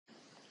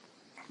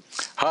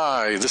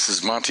Hi, this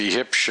is Monte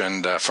Huebsch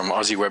and from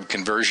Aussie Web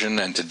Conversion,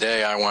 and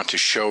today I want to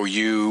show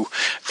you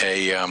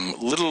a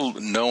little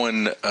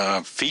known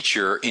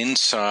feature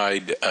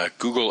inside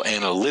Google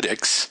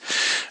Analytics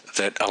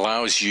that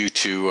allows you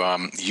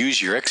to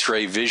use your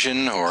X-ray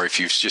vision, or if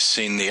you've just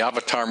seen the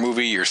Avatar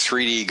movie, your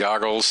 3D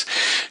goggles,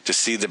 to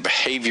see the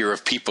behavior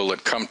of people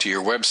that come to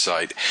your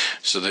website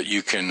so that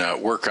you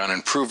can work on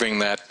improving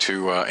that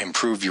to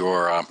improve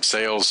your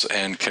sales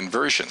and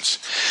conversions.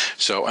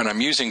 So, and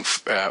I'm using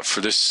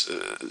for this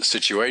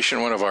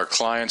situation one of our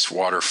clients,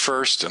 Water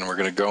First, and we're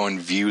going to go and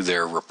view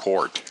their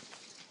report.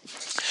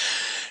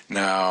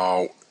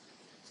 Now,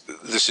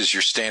 this is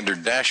your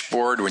standard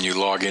dashboard when you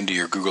log into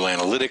your Google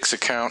Analytics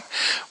account.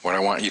 What I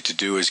want you to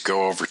do is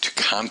go over to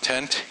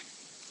Content.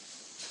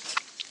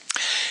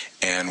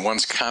 And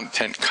once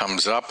content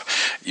comes up,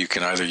 you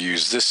can either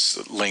use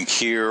this link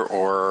here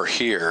or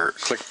here.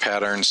 Click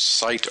Patterns,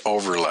 Site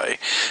Overlay.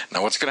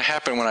 Now what's going to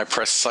happen when I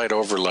press Site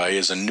Overlay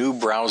is a new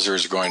browser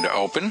is going to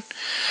open.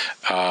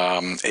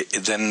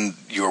 Then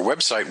your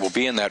website will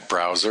be in that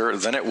browser.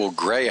 Then it will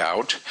gray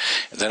out.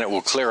 Then it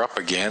will clear up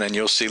again, and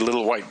you'll see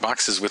little white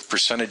boxes with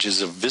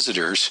percentages of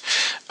visitors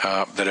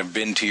that have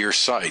been to your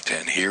site.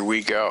 And here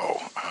we go.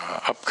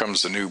 Up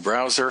comes the new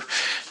browser.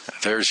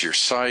 There's your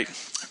site.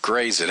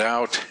 Grays it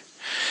out.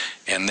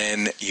 And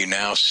then you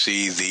now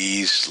see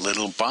these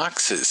little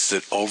boxes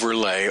that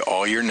overlay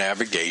all your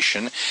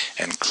navigation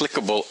and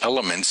clickable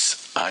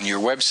elements on your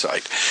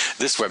website.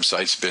 This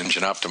website's been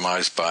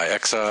optimized by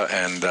EXA,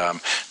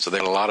 and so they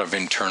have a lot of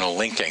internal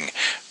linking.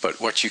 But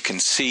what you can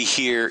see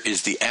here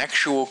is the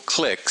actual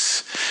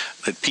clicks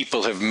that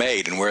people have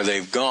made and where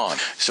they've gone.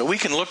 So we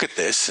can look at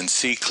this and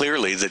see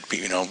clearly that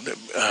people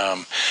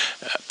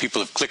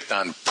have clicked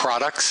on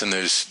products, and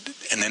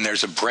then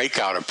there's a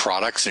breakout of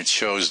products, and it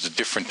shows the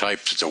different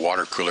types. It's a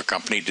water cooler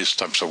company, just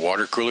types of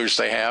water coolers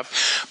they have,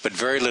 but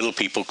very little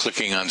people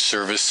clicking on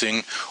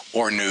servicing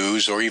or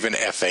news or even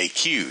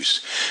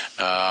FAQs.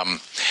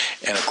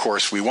 And of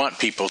course, we want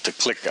people to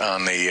click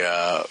on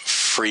the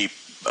free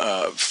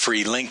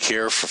link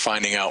here for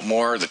finding out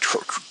more, the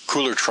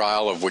cooler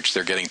trial, of which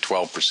they're getting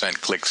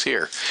 12% clicks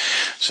here.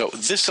 So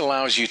this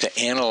allows you to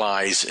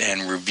analyze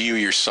and review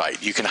your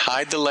site. You can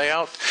hide the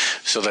layout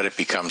so that it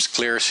becomes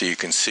clear, so you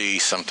can see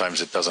sometimes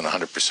it doesn't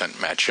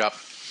 100% match up.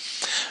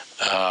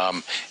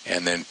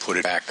 And then put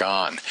it back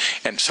on.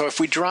 And so if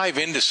we drive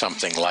into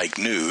something like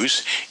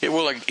news, it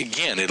will,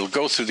 again, it'll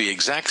go through the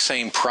exact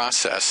same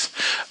process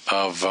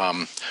of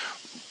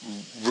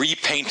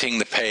repainting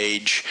the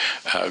page,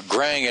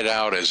 graying it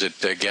out as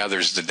it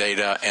gathers the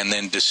data, and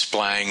then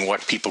displaying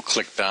what people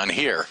clicked on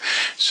here.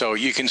 So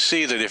you can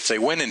see that if they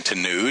went into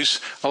news,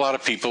 a lot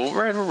of people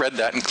read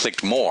that and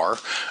clicked more,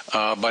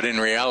 but in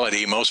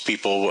reality, most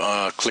people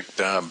clicked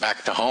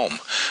back to home.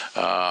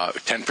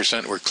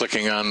 10% were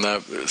clicking on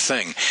the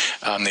thing,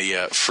 on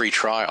the free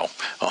trial.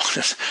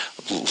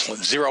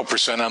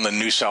 0% on the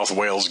New South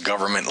Wales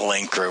government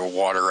link or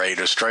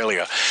WaterAid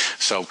Australia.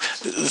 So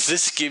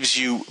this gives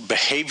you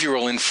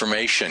behavioral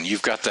information.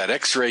 You've got that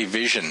X-ray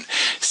vision,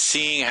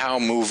 seeing how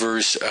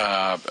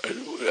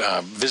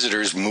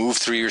visitors move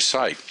through your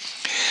site.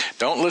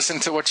 Don't listen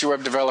to what your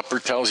web developer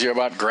tells you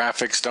about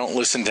graphics. Don't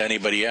listen to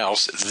anybody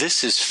else.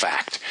 This is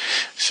fact.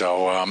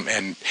 So,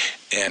 and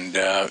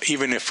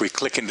even if we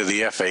click into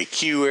the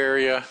FAQ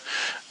area,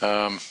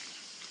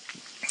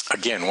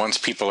 again, once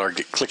people are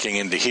clicking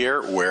into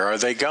here, where are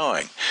they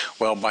going?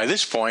 Well, by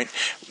this point,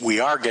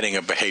 we are getting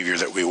a behavior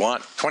that we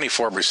want.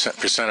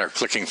 24% are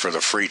clicking for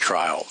the free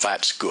trial.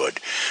 That's good.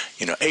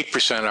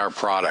 8% are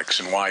products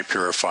and why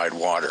purified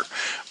water.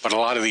 But a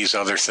lot of these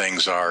other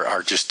things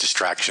are just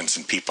distractions,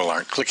 and people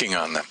aren't clicking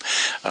on them.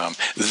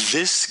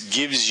 This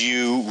gives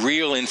you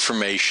real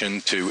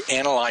information to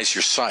analyze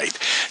your site,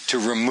 to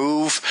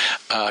remove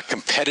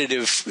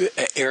competitive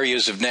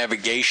areas of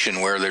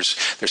navigation where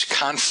there's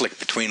conflict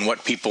between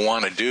what people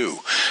want to do.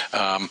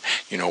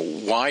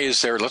 Why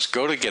is there? Let's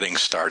go to Getting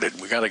Started.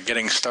 We got a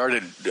Getting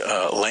Started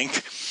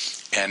link.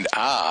 And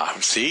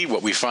see,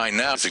 what we find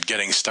now is that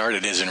Getting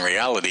Started is in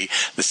reality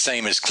the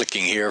same as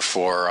clicking here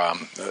for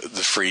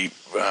the free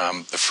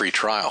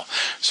trial.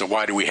 So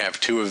why do we have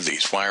two of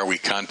these? Why are we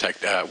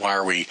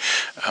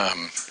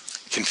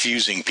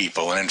confusing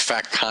people? And in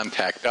fact,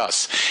 Contact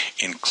Us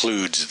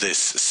includes this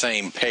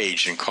same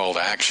page and call to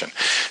action.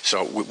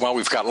 So while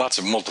we've got lots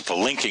of multiple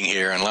linking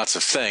here and lots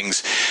of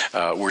things,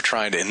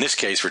 in this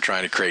case, we're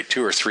trying to create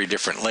 2 or 3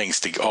 different links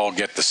to all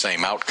get the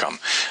same outcome.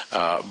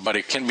 But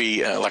it can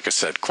be, like I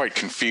said, quite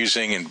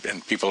confusing,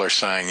 and people are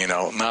saying,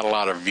 not a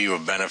lot of view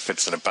of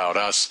benefits and about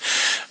us,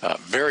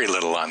 very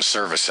little on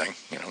servicing.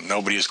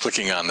 Nobody is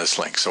clicking on this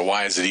link, so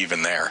why is it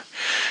even there?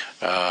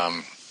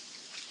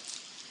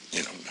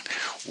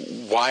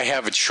 Why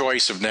have a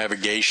choice of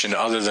navigation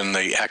other than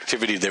the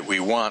activity that we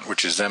want,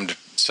 which is them to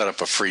set up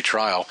a free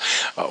trial?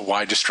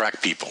 Why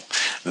distract people?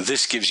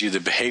 This gives you the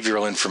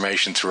behavioral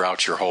information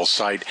throughout your whole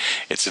site.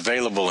 It's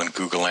available in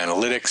Google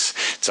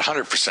Analytics. It's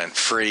 100%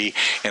 free,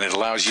 and it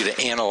allows you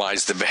to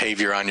analyze the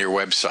behavior on your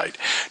website.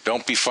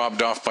 Don't be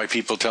fobbed off by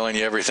people telling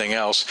you everything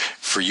else.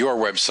 For your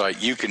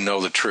website, you can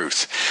know the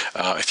truth.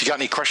 If you got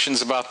any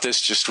questions about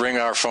this, just ring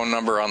our phone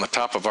number on the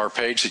top of our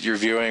page that you're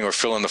viewing or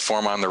fill in the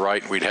form on the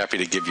right, and we'd be happy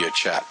to give you a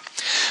chat.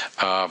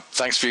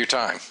 Thanks for your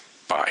time.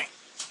 Bye.